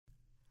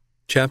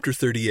Chapter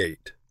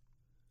 38.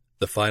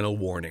 The Final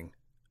Warning.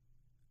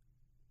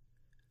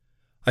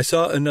 I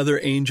saw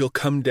another angel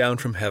come down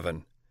from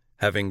heaven,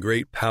 having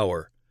great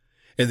power,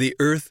 and the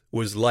earth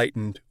was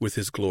lightened with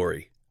his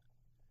glory.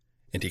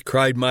 And he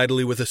cried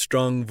mightily with a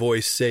strong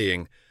voice,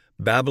 saying,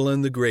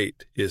 Babylon the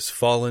Great is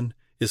fallen,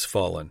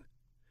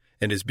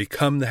 and is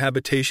become the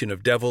habitation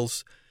of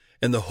devils,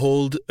 and the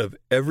hold of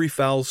every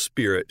foul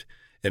spirit,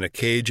 and a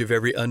cage of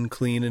every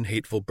unclean and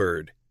hateful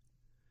bird.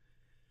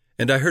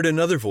 And I heard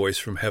another voice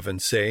from heaven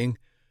saying,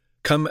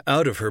 Come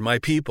out of her, my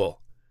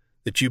people,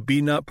 that you be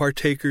not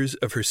partakers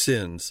of her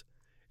sins,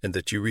 and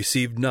that you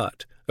receive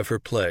not of her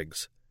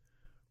plagues.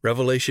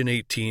 Revelation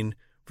 18,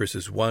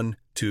 verses 1,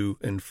 2,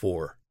 and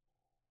 4.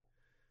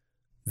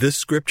 This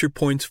scripture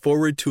points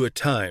forward to a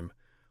time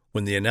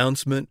when the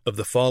announcement of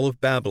the fall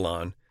of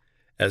Babylon,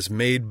 as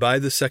made by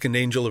the second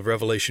angel of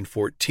Revelation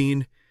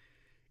 14,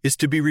 is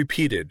to be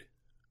repeated,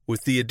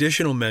 with the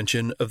additional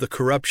mention of the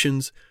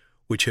corruptions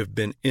which have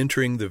been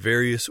entering the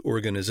various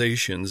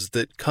organizations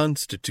that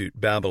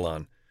constitute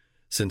Babylon,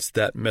 since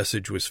that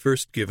message was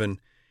first given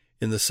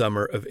in the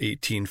summer of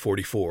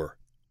 1844.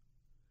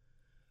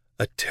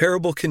 A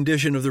terrible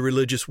condition of the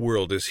religious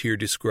world is here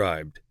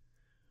described.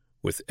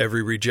 With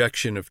every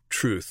rejection of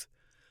truth,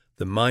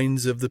 the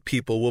minds of the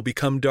people will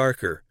become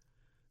darker,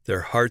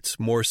 their hearts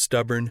more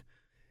stubborn,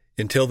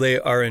 until they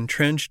are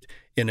entrenched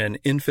in an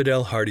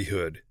infidel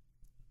hardihood.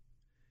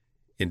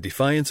 In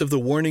defiance of the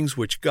warnings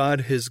which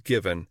God has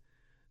given,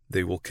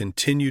 they will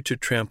continue to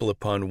trample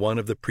upon one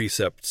of the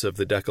precepts of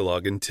the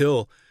Decalogue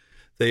until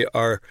they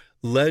are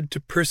led to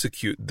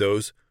persecute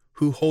those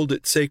who hold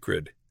it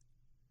sacred.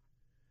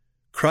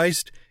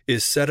 Christ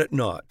is set at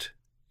naught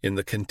in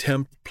the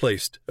contempt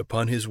placed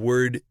upon his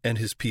word and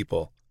his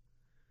people.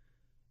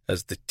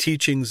 As the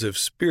teachings of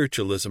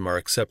spiritualism are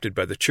accepted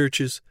by the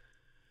churches,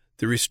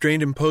 the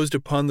restraint imposed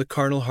upon the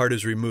carnal heart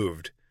is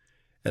removed,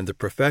 and the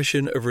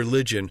profession of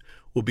religion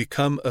will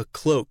become a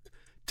cloak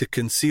to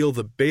conceal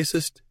the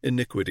basest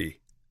iniquity.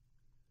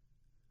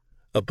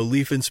 A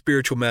belief in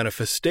spiritual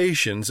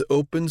manifestations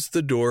opens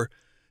the door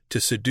to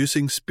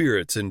seducing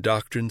spirits and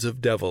doctrines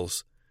of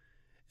devils,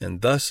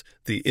 and thus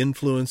the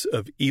influence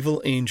of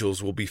evil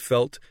angels will be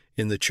felt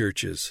in the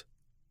churches.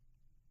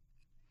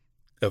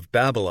 Of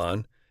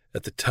Babylon,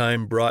 at the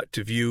time brought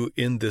to view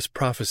in this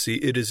prophecy,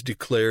 it is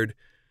declared,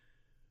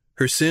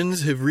 Her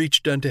sins have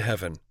reached unto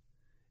heaven,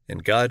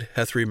 and God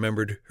hath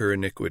remembered her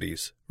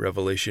iniquities.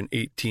 Revelation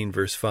 18,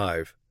 verse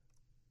 5.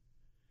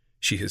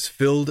 She has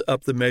filled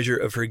up the measure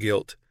of her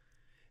guilt,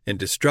 and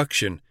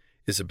destruction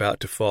is about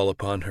to fall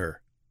upon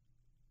her.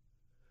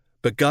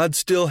 But God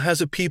still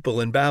has a people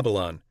in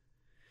Babylon,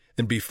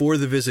 and before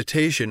the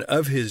visitation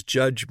of his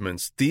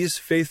judgments, these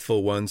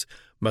faithful ones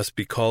must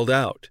be called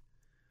out,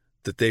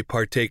 that they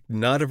partake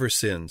not of her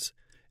sins,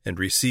 and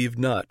receive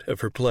not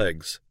of her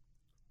plagues.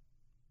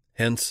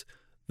 Hence,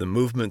 the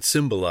movement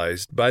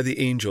symbolized by the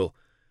angel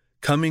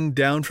coming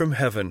down from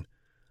heaven,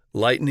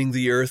 lightening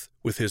the earth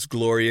with his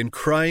glory, and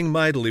crying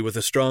mightily with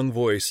a strong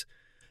voice,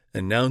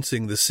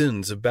 announcing the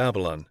sins of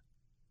Babylon.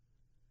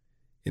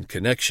 In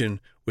connection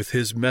with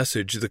his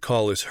message, the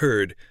call is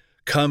heard,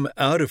 Come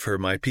out of her,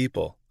 my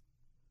people.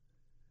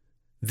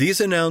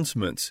 These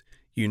announcements,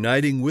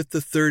 uniting with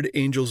the third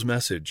angel's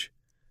message,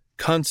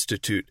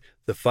 constitute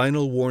the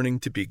final warning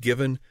to be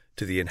given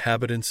to the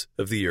inhabitants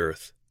of the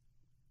earth.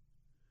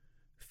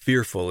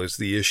 Fearful is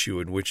the issue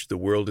in which the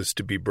world is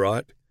to be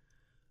brought.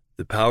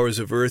 The powers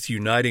of earth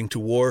uniting to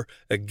war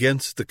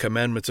against the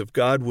commandments of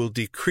God will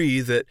decree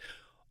that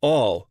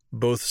all,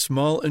 both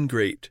small and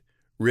great,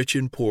 rich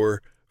and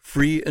poor,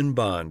 free and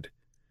bond,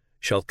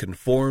 shall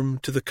conform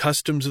to the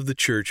customs of the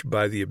church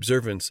by the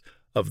observance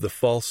of the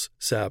false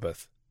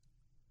Sabbath.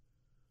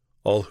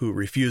 All who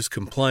refuse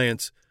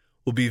compliance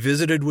will be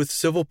visited with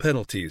civil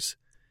penalties,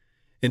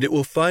 and it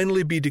will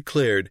finally be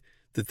declared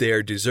that they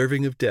are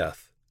deserving of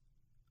death.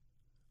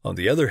 On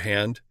the other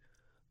hand,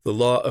 the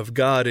law of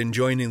God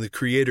enjoining the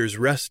Creator's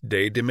rest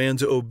day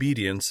demands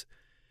obedience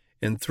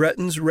and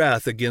threatens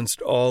wrath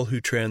against all who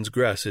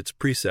transgress its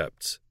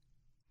precepts.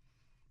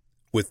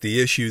 With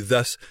the issue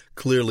thus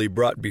clearly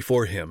brought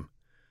before him,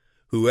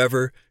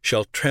 whoever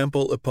shall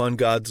trample upon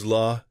God's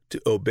law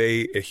to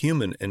obey a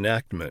human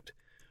enactment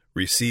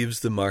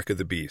receives the mark of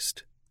the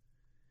beast.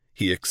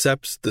 He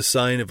accepts the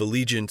sign of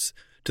allegiance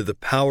to the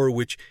power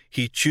which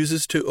he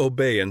chooses to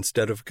obey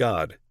instead of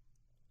God.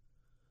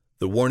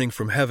 The warning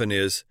from heaven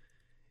is,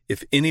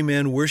 If any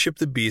man worship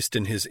the beast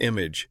in his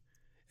image,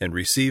 and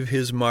receive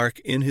his mark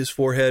in his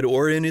forehead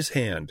or in his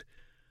hand,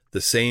 the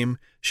same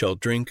shall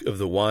drink of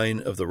the wine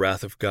of the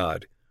wrath of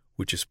God,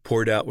 which is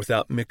poured out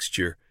without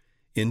mixture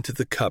into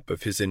the cup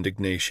of his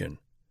indignation.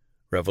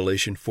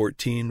 Revelation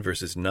 14,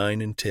 verses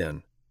 9 and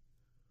 10.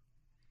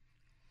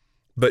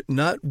 But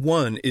not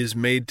one is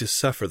made to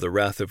suffer the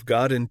wrath of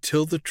God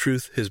until the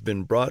truth has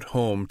been brought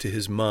home to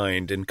his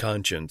mind and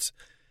conscience,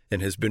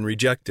 and has been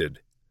rejected.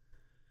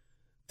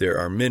 There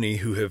are many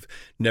who have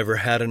never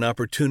had an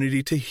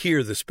opportunity to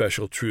hear the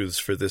special truths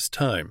for this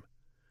time.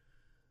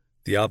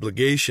 The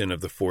obligation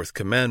of the fourth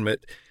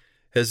commandment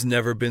has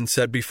never been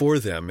set before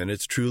them in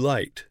its true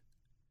light.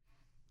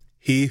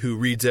 He who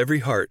reads every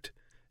heart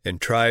and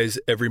tries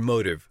every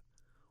motive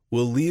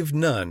will leave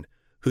none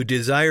who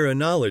desire a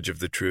knowledge of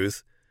the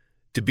truth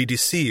to be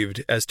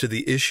deceived as to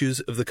the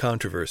issues of the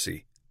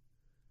controversy.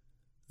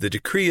 The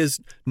decree is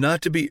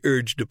not to be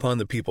urged upon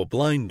the people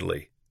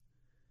blindly.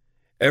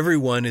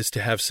 Everyone is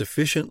to have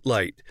sufficient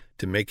light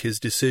to make his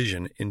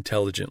decision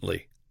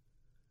intelligently.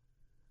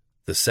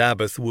 The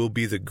Sabbath will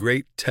be the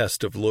great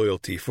test of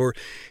loyalty, for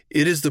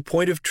it is the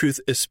point of truth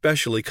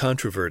especially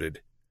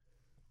controverted.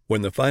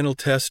 When the final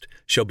test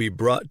shall be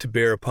brought to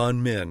bear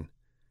upon men,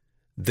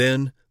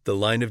 then the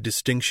line of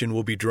distinction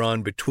will be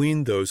drawn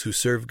between those who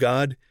serve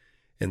God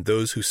and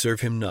those who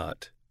serve him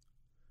not.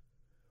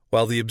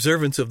 While the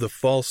observance of the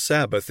false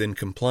Sabbath in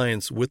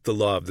compliance with the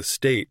law of the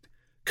state,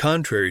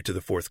 contrary to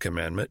the fourth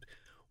commandment,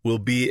 will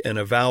be an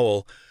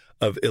avowal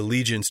of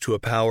allegiance to a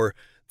power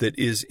that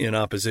is in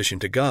opposition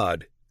to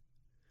God,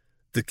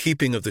 the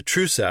keeping of the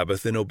true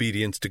Sabbath in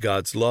obedience to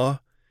God's law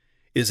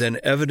is an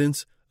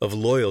evidence of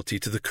loyalty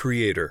to the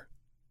Creator.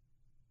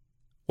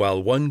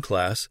 While one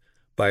class,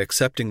 by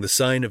accepting the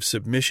sign of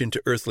submission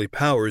to earthly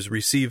powers,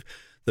 receive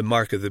the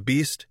mark of the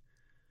beast,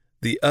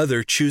 the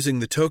other, choosing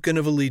the token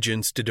of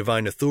allegiance to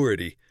divine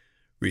authority,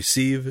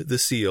 receive the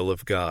seal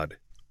of God.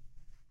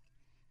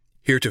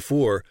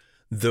 Heretofore,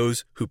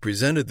 those who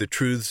presented the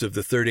truths of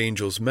the third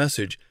angel's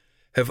message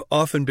have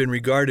often been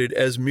regarded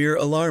as mere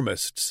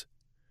alarmists.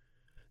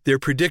 Their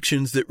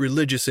predictions that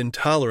religious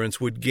intolerance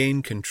would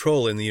gain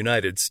control in the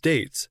United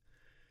States,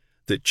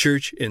 that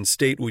church and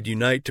state would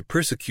unite to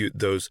persecute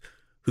those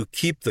who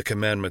keep the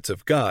commandments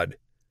of God,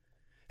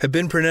 have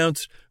been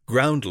pronounced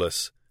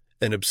groundless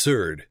and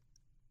absurd.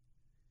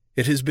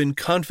 It has been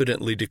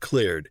confidently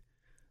declared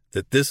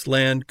that this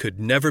land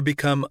could never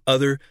become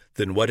other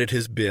than what it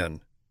has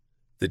been,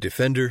 the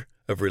defender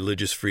of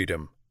religious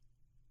freedom.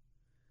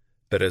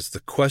 But as the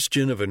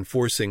question of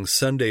enforcing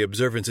Sunday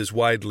observance is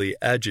widely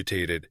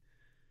agitated,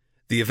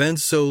 the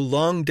event so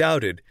long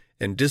doubted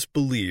and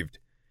disbelieved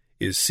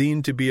is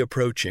seen to be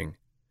approaching,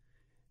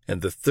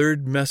 and the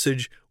third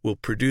message will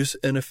produce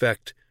an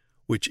effect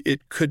which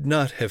it could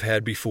not have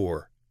had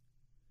before.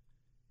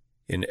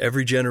 In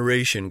every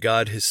generation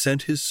God has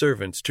sent his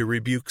servants to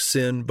rebuke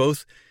sin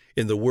both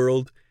in the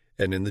world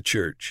and in the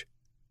church.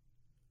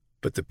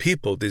 But the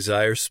people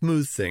desire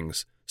smooth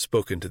things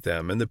spoken to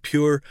them, and the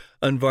pure,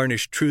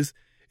 unvarnished truth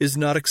is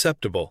not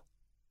acceptable.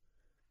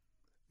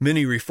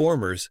 Many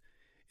reformers,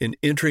 in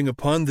entering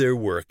upon their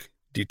work,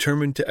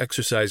 determined to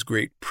exercise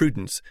great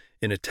prudence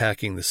in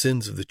attacking the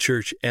sins of the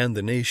church and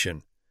the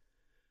nation.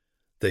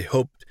 They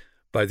hoped,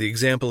 by the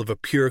example of a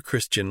pure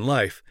Christian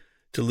life,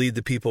 to lead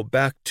the people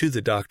back to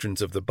the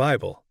doctrines of the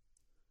Bible.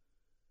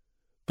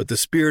 But the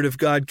Spirit of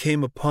God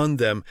came upon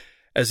them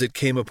as it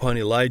came upon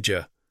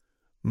Elijah,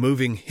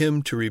 moving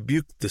him to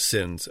rebuke the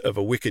sins of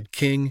a wicked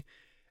king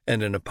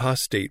and an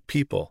apostate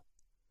people.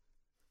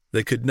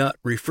 They could not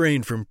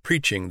refrain from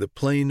preaching the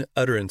plain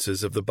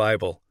utterances of the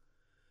Bible,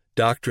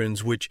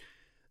 doctrines which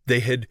they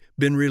had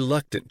been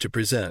reluctant to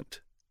present.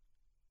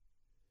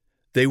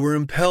 They were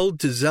impelled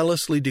to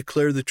zealously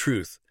declare the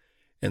truth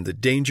and the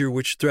danger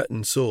which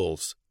threatened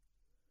souls.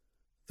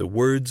 The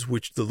words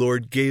which the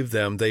Lord gave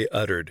them they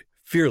uttered,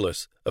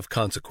 fearless of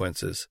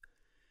consequences,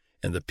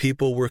 and the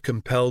people were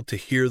compelled to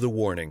hear the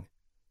warning.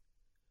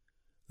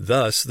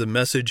 Thus the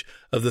message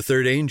of the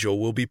third angel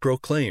will be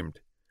proclaimed.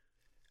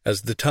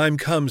 As the time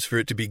comes for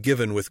it to be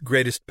given with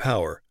greatest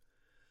power,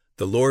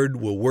 the Lord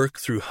will work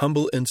through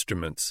humble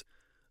instruments,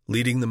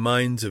 leading the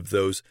minds of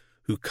those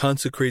who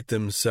consecrate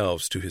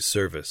themselves to his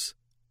service.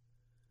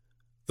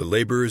 The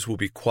laborers will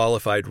be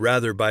qualified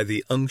rather by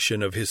the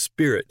unction of his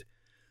Spirit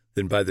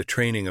than by the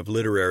training of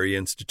literary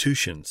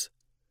institutions.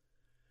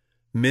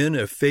 Men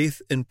of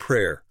faith and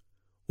prayer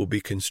will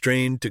be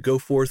constrained to go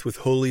forth with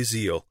holy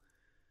zeal,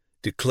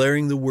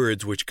 declaring the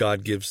words which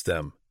God gives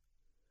them.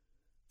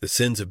 The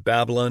sins of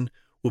Babylon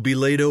will be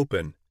laid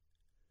open.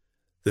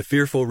 The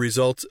fearful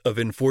results of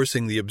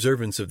enforcing the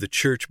observance of the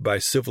church by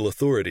civil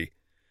authority,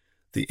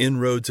 the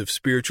inroads of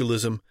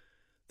spiritualism,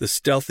 the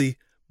stealthy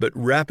but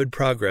rapid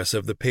progress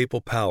of the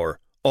papal power,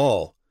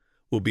 all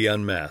will be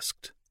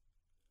unmasked.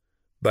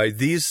 By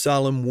these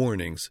solemn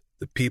warnings,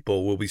 the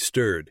people will be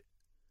stirred.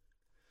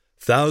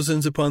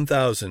 Thousands upon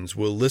thousands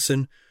will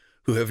listen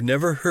who have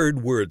never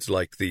heard words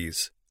like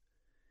these.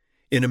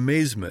 In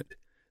amazement,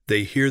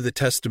 they hear the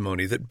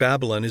testimony that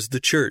Babylon is the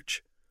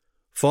church,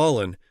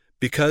 fallen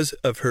because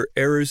of her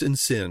errors and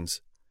sins,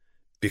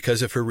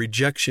 because of her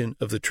rejection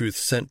of the truth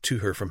sent to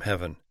her from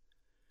heaven.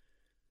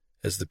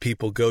 As the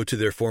people go to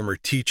their former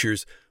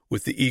teachers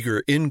with the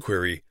eager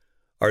inquiry,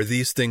 "Are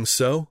these things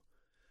so?"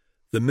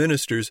 the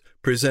ministers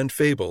present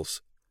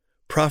fables,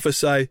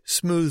 prophesy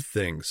smooth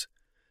things,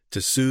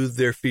 to soothe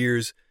their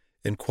fears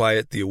and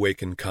quiet the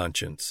awakened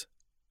conscience.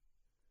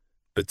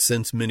 But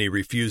since many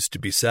refuse to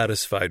be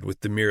satisfied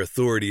with the mere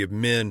authority of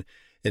men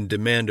and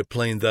demand a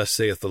plain "Thus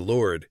saith the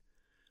Lord,"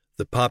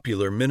 the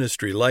popular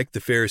ministry, like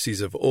the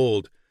Pharisees of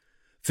old,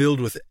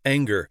 filled with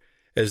anger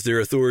as their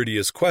authority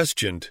is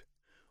questioned,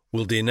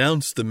 will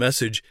denounce the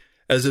message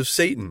as of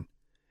Satan,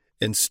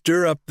 and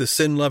stir up the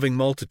sin-loving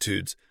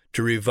multitudes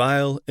to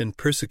revile and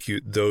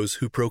persecute those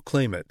who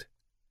proclaim it.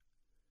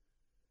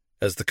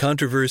 As the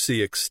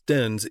controversy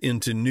extends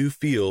into new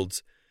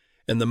fields,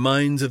 and the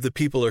minds of the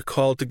people are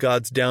called to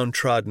God's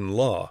downtrodden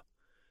law,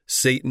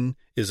 Satan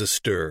is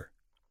astir.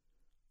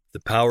 The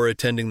power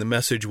attending the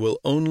message will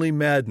only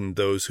madden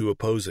those who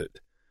oppose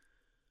it.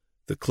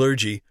 The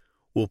clergy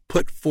will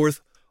put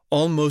forth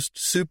almost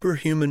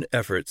superhuman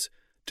efforts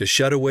to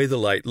shut away the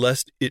light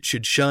lest it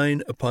should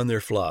shine upon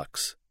their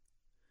flocks.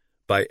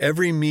 By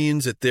every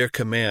means at their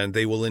command,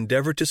 they will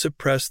endeavor to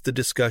suppress the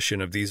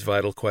discussion of these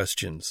vital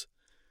questions.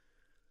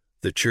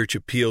 The Church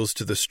appeals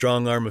to the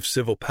strong arm of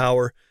civil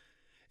power,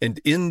 and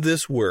in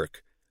this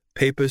work,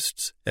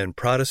 Papists and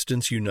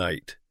Protestants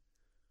unite.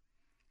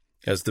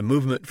 As the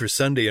movement for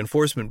Sunday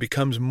enforcement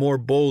becomes more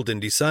bold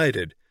and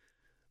decided,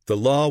 the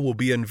law will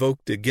be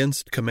invoked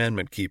against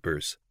commandment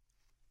keepers.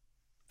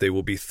 They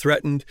will be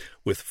threatened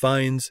with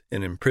fines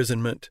and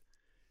imprisonment,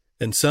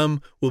 and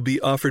some will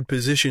be offered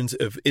positions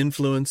of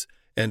influence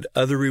and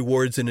other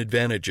rewards and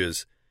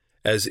advantages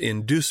as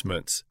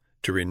inducements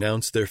to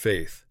renounce their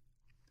faith.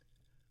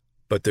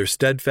 But their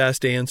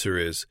steadfast answer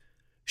is,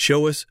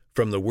 "Show us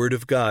from the Word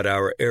of God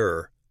our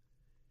error,"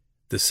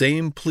 the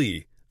same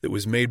plea that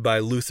was made by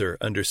Luther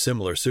under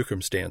similar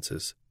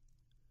circumstances.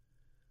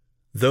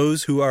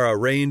 Those who are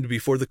arraigned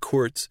before the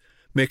courts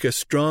make a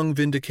strong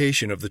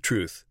vindication of the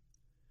truth,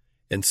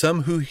 and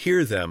some who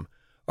hear them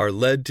are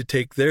led to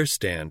take their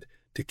stand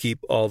to keep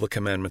all the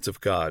commandments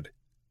of God.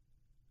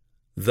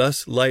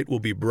 Thus light will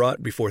be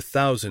brought before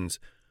thousands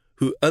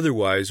who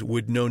otherwise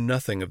would know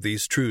nothing of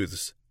these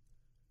truths.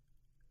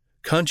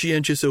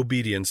 Conscientious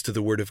obedience to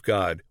the Word of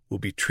God will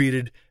be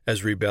treated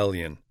as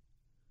rebellion.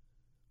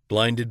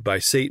 Blinded by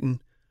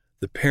Satan,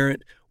 the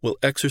parent will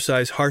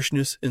exercise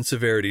harshness and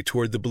severity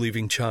toward the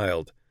believing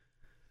child.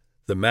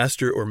 The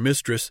master or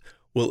mistress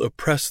will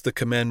oppress the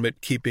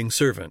commandment-keeping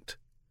servant.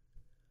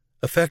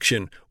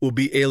 Affection will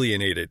be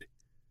alienated.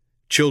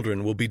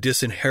 Children will be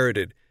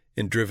disinherited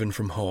and driven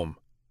from home.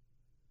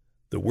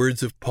 The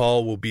words of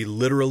Paul will be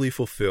literally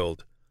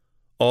fulfilled.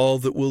 All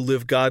that will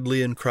live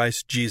godly in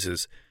Christ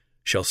Jesus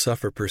shall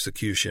suffer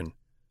persecution.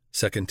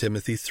 2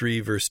 Timothy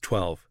 3, verse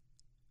 12.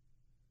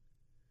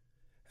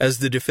 As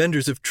the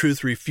defenders of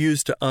truth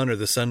refuse to honor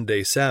the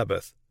Sunday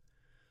Sabbath,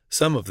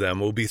 some of them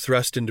will be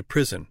thrust into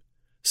prison,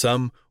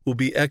 some will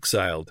be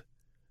exiled,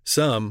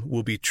 some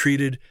will be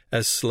treated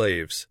as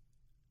slaves.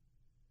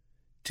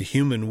 To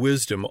human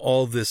wisdom,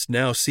 all this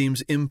now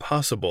seems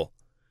impossible.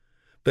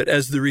 But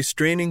as the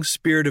restraining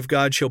Spirit of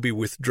God shall be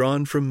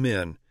withdrawn from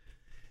men,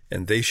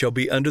 and they shall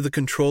be under the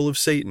control of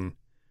Satan,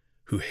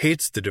 who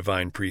hates the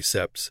divine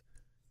precepts,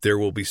 there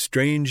will be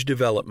strange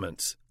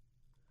developments.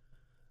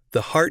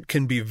 The heart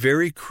can be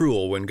very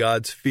cruel when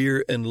God's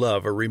fear and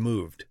love are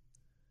removed.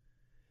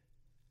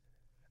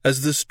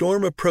 As the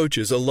storm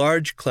approaches, a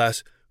large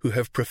class who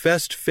have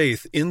professed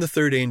faith in the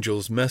third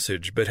angel's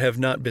message but have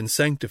not been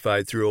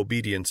sanctified through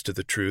obedience to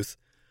the truth,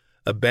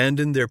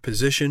 abandon their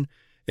position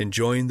and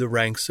join the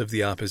ranks of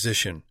the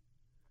opposition.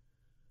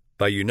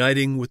 By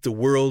uniting with the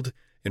world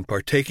and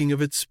partaking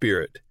of its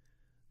spirit,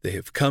 they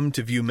have come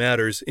to view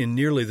matters in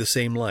nearly the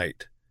same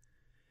light.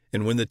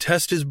 And when the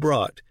test is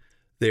brought,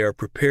 they are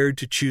prepared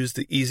to choose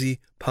the easy,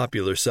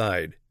 popular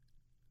side.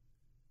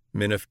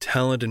 Men of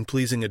talent and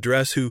pleasing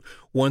address who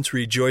once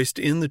rejoiced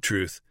in the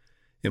truth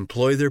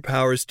employ their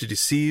powers to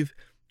deceive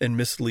and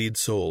mislead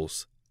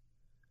souls.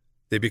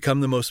 They become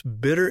the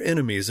most bitter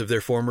enemies of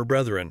their former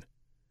brethren.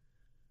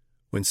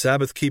 When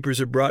Sabbath keepers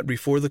are brought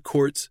before the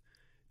courts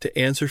to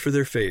answer for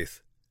their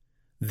faith,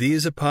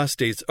 these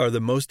apostates are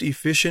the most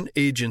efficient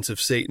agents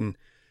of Satan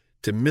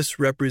to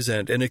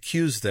misrepresent and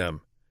accuse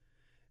them,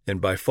 and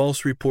by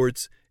false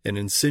reports and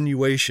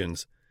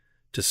insinuations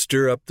to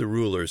stir up the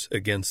rulers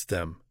against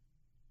them.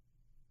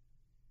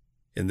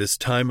 In this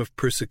time of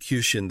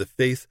persecution, the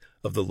faith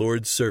of the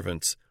Lord's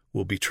servants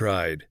will be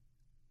tried.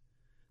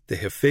 They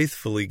have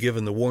faithfully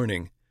given the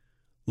warning,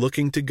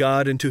 looking to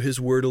God and to His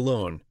Word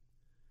alone.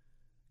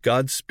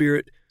 God's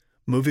Spirit,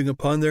 moving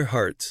upon their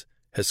hearts,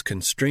 has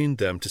constrained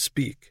them to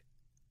speak.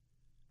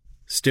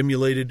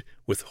 Stimulated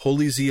with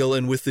holy zeal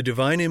and with the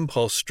divine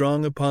impulse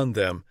strong upon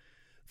them,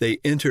 they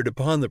entered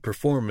upon the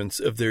performance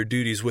of their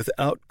duties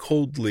without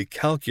coldly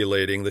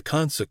calculating the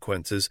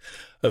consequences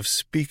of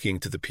speaking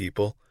to the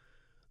people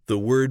the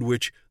word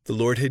which the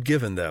Lord had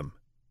given them.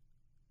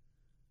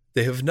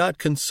 They have not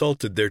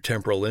consulted their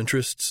temporal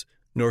interests,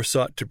 nor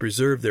sought to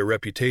preserve their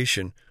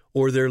reputation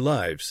or their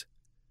lives.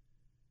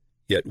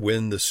 Yet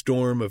when the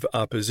storm of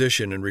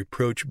opposition and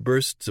reproach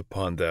bursts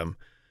upon them,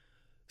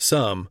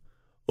 some,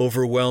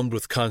 overwhelmed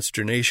with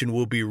consternation,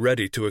 will be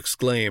ready to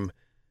exclaim,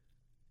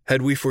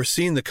 "Had we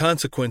foreseen the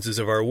consequences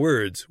of our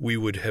words, we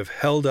would have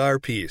held our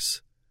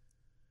peace."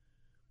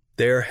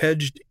 They are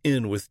hedged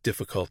in with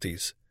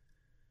difficulties.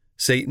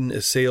 Satan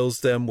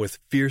assails them with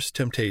fierce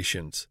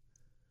temptations.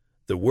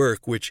 The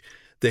work which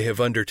they have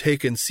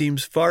undertaken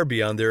seems far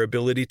beyond their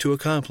ability to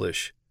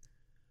accomplish.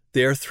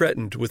 They are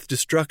threatened with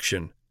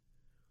destruction.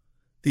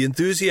 The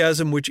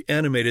enthusiasm which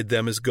animated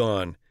them is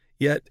gone,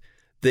 yet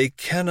they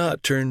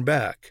cannot turn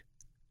back.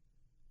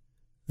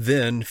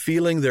 Then,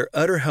 feeling their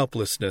utter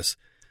helplessness,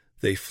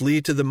 they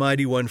flee to the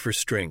Mighty One for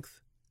strength.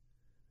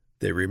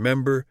 They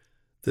remember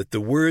that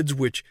the words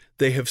which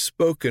they have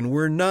spoken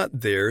were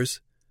not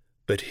theirs,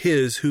 but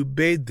His who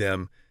bade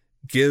them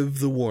give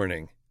the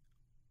warning.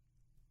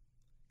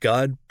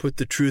 God put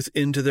the truth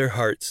into their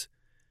hearts,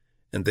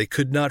 and they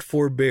could not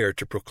forbear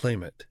to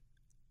proclaim it.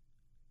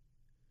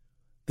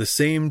 The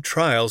same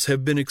trials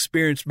have been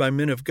experienced by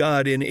men of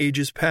God in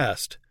ages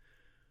past.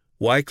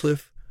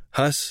 Wycliffe,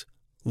 Huss,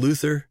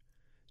 Luther,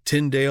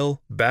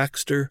 Tyndale,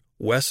 Baxter,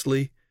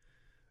 Wesley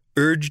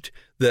urged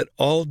that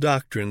all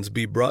doctrines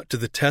be brought to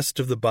the test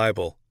of the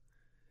Bible,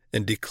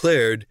 and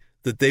declared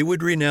that they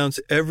would renounce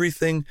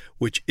everything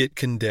which it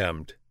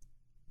condemned.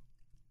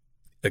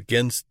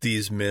 Against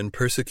these men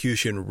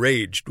persecution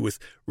raged with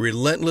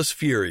relentless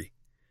fury,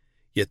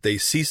 yet they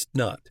ceased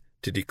not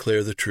to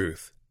declare the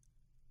truth.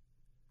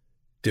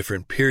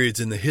 Different periods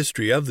in the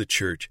history of the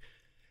Church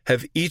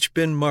have each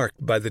been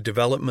marked by the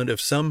development of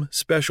some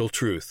special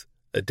truth,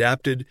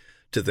 adapted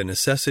to the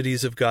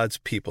necessities of God's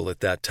people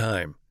at that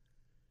time.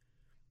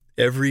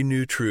 Every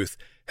new truth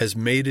has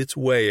made its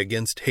way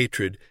against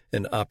hatred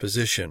and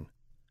opposition.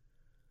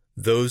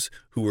 Those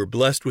who were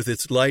blessed with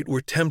its light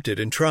were tempted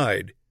and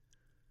tried.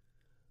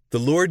 The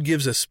Lord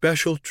gives a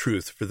special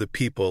truth for the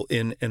people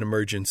in an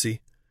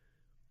emergency.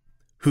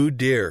 Who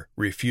dare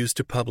refuse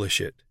to publish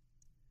it?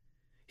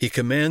 He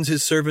commands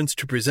His servants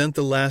to present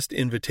the last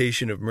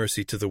invitation of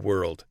mercy to the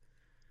world.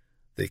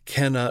 They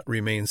cannot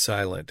remain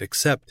silent,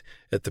 except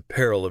at the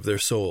peril of their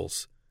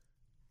souls.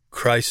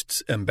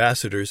 Christ's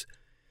ambassadors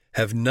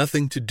have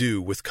nothing to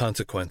do with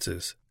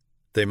consequences.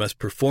 They must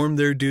perform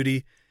their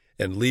duty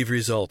and leave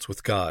results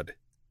with God.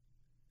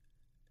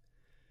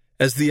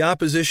 As the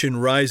opposition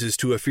rises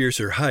to a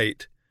fiercer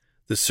height,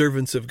 the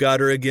servants of God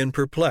are again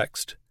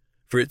perplexed,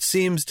 for it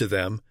seems to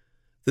them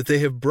that they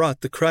have brought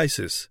the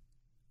crisis.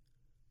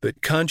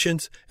 But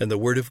conscience and the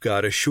Word of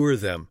God assure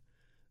them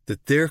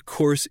that their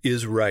course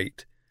is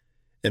right,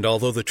 and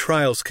although the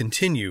trials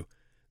continue,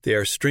 they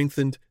are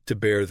strengthened to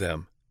bear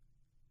them.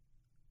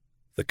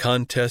 The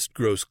contest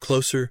grows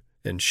closer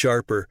and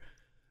sharper,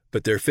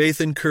 but their faith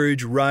and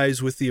courage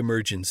rise with the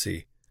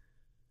emergency.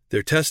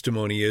 Their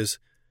testimony is,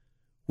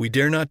 "We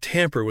dare not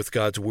tamper with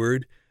God's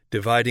Word,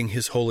 dividing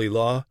His holy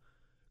law,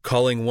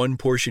 calling one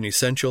portion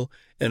essential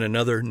and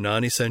another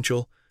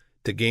non-essential,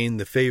 to gain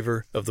the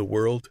favor of the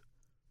world.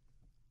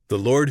 The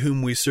Lord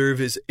whom we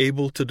serve is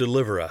able to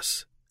deliver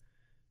us.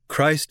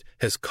 Christ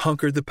has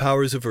conquered the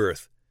powers of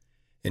earth,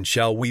 and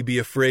shall we be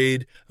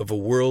afraid of a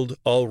world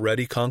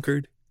already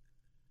conquered?"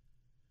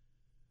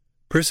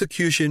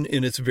 Persecution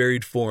in its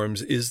varied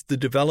forms is the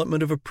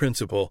development of a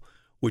principle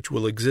which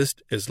will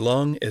exist as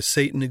long as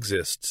Satan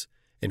exists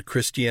and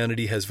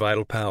Christianity has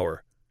vital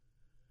power.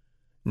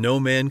 No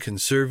man can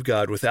serve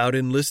God without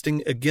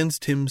enlisting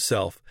against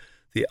himself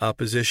the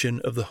opposition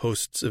of the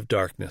hosts of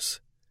darkness.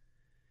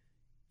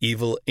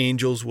 Evil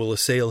angels will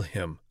assail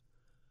him,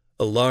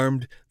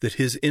 alarmed that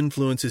his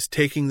influence is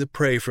taking the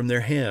prey from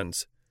their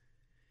hands.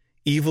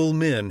 Evil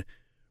men,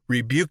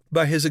 rebuked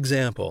by his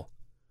example,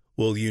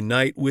 will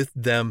unite with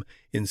them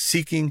in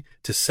seeking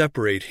to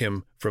separate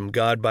him from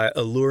God by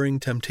alluring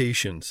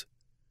temptations.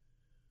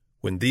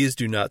 When these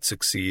do not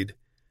succeed,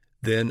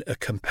 then a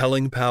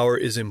compelling power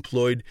is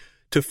employed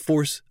to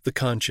force the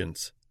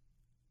conscience.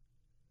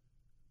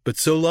 But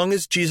so long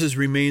as Jesus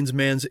remains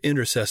man's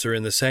intercessor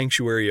in the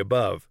sanctuary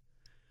above,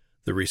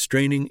 the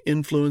restraining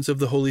influence of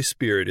the Holy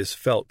Spirit is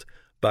felt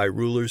by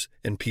rulers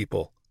and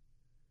people.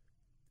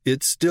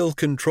 It still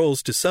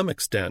controls to some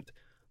extent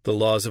the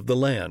laws of the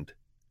land.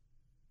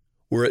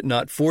 Were it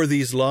not for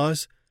these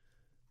laws,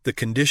 the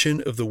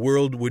condition of the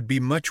world would be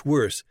much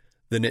worse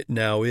than it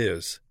now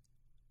is.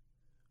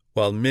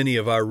 While many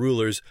of our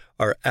rulers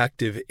are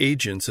active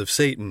agents of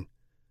Satan,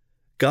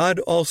 God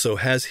also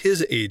has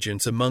His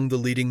agents among the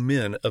leading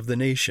men of the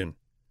nation.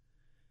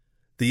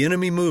 The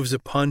enemy moves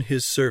upon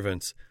his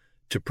servants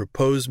to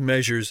propose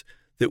measures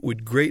that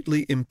would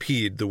greatly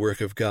impede the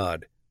work of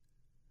God.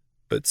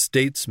 But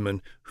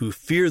statesmen who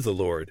fear the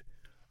Lord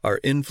are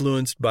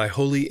influenced by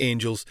holy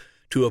angels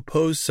to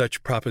oppose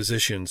such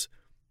propositions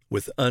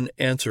with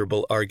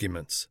unanswerable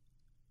arguments.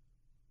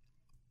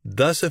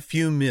 Thus a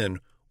few men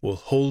will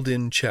hold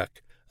in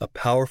check a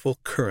powerful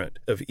current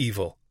of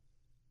evil.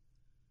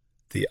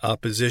 The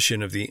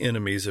opposition of the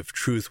enemies of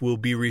truth will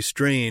be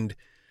restrained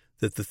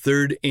that the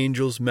third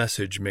angel's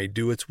message may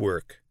do its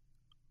work.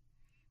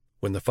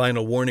 When the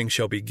final warning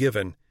shall be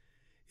given,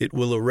 it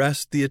will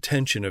arrest the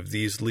attention of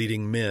these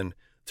leading men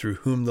through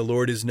whom the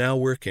Lord is now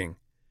working,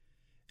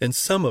 and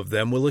some of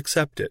them will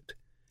accept it,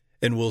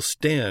 and will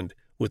stand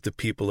with the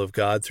people of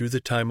God through the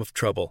time of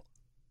trouble.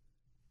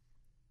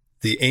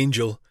 The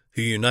angel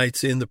who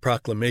unites in the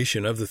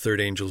proclamation of the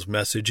third angel's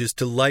message is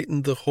to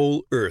lighten the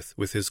whole earth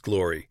with his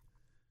glory.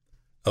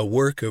 A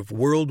work of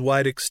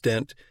worldwide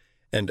extent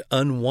and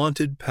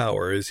unwanted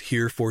power is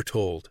here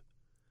foretold.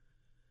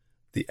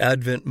 The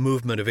Advent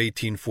movement of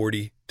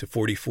 1840 to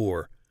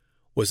 44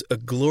 was a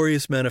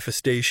glorious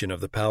manifestation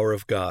of the power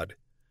of God.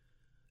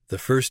 The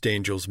first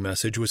angel's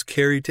message was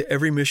carried to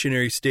every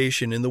missionary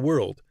station in the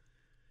world,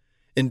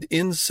 and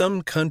in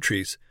some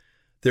countries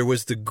there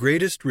was the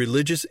greatest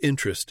religious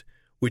interest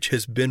which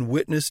has been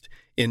witnessed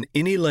in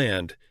any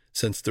land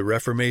since the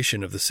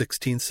Reformation of the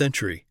 16th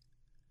century.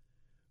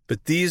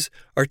 But these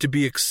are to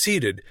be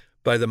exceeded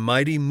by the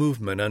mighty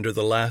movement under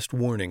the last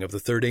warning of the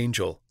third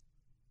angel.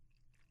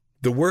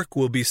 The work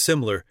will be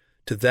similar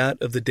to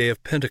that of the day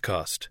of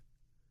Pentecost.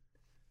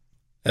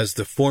 As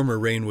the former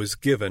rain was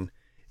given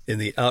in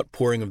the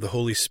outpouring of the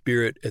Holy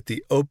Spirit at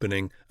the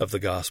opening of the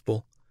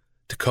gospel,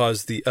 to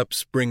cause the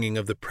upspringing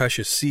of the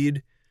precious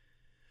seed,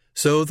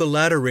 so the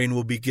latter rain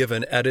will be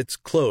given at its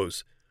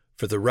close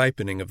for the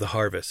ripening of the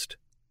harvest.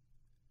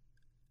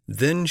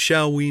 Then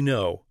shall we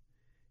know,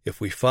 if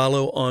we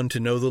follow on to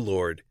know the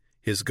Lord,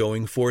 his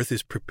going forth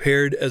is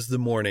prepared as the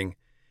morning,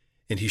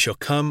 and he shall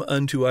come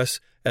unto us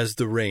as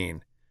the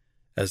rain,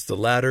 as the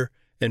latter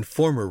and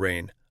former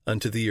rain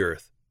unto the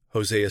earth.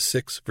 Hosea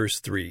 6, verse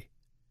 3.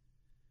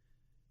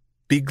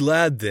 Be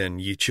glad then,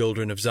 ye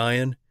children of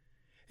Zion,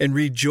 and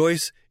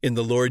rejoice in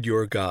the Lord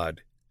your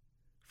God.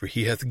 For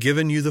he hath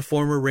given you the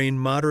former rain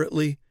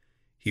moderately,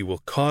 he will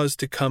cause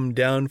to come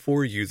down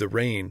for you the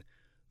rain,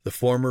 the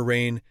former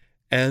rain,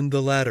 and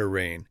the latter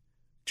rain.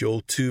 Joel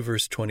 2,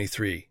 verse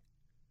 23.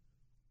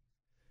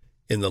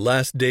 In the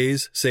last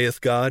days, saith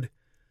God,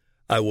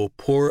 I will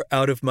pour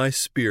out of my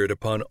Spirit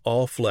upon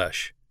all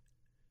flesh.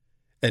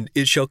 And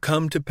it shall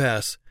come to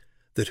pass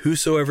that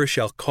whosoever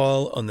shall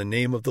call on the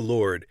name of the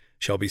Lord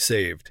shall be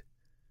saved.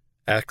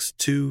 Acts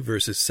 2,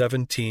 verses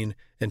 17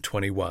 and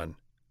 21.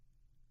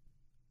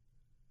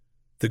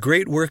 The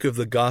great work of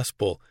the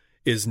gospel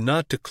is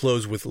not to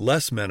close with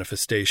less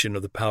manifestation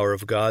of the power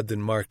of God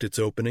than marked its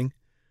opening.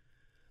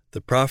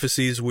 The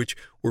prophecies which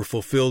were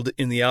fulfilled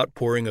in the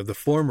outpouring of the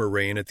former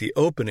rain at the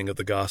opening of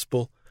the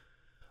gospel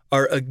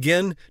are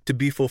again to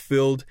be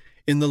fulfilled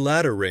in the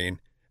latter rain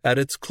at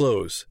its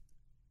close.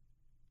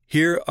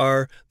 Here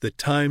are the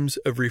times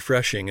of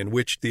refreshing in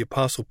which the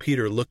Apostle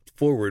Peter looked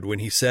forward when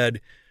he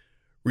said,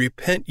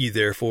 Repent ye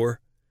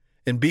therefore,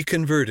 and be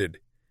converted,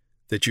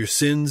 that your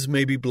sins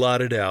may be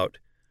blotted out,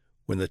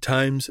 when the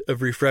times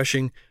of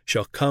refreshing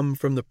shall come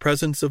from the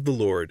presence of the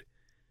Lord,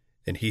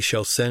 and he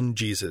shall send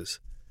Jesus.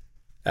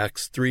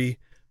 Acts 3,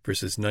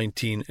 verses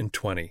 19 and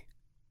 20.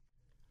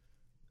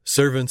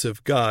 Servants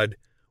of God,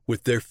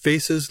 with their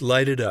faces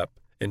lighted up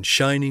and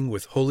shining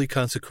with holy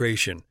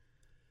consecration,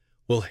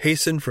 will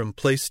hasten from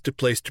place to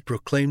place to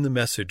proclaim the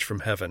message from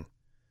heaven.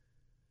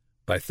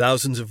 By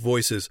thousands of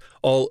voices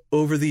all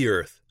over the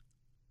earth,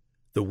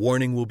 the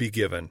warning will be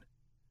given.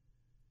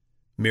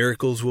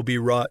 Miracles will be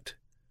wrought,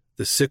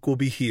 the sick will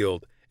be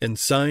healed, and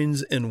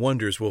signs and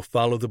wonders will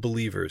follow the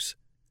believers.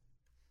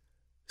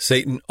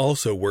 Satan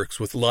also works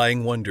with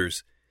lying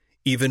wonders,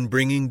 even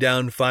bringing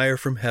down fire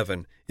from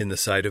heaven in the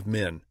sight of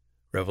men.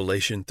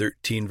 Revelation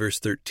 13, verse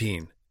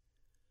 13.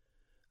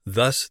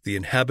 Thus the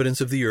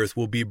inhabitants of the earth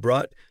will be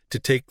brought to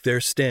take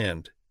their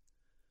stand.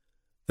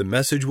 The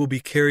message will be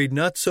carried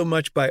not so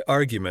much by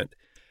argument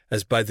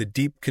as by the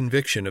deep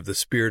conviction of the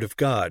Spirit of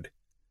God.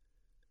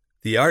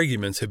 The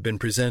arguments have been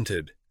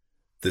presented.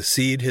 The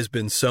seed has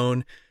been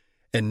sown,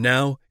 and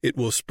now it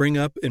will spring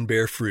up and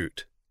bear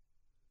fruit.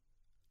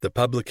 The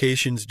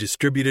publications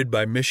distributed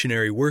by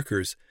missionary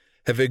workers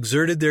have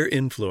exerted their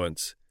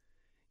influence,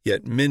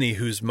 yet many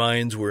whose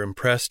minds were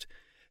impressed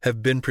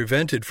have been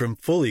prevented from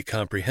fully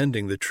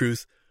comprehending the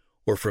truth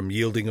or from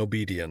yielding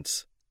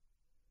obedience.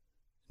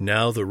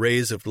 Now the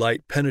rays of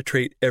light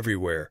penetrate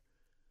everywhere.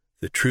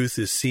 The truth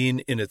is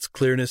seen in its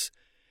clearness,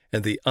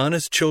 and the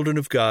honest children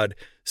of God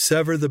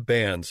sever the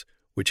bands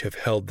which have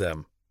held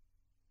them.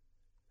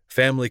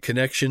 Family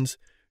connections,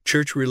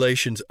 church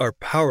relations are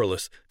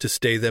powerless to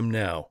stay them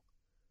now.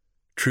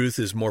 Truth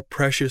is more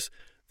precious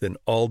than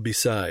all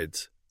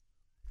besides.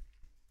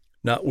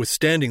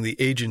 Notwithstanding the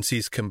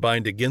agencies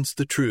combined against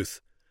the truth,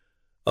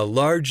 a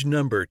large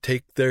number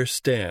take their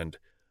stand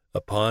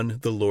upon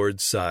the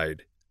Lord's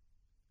side.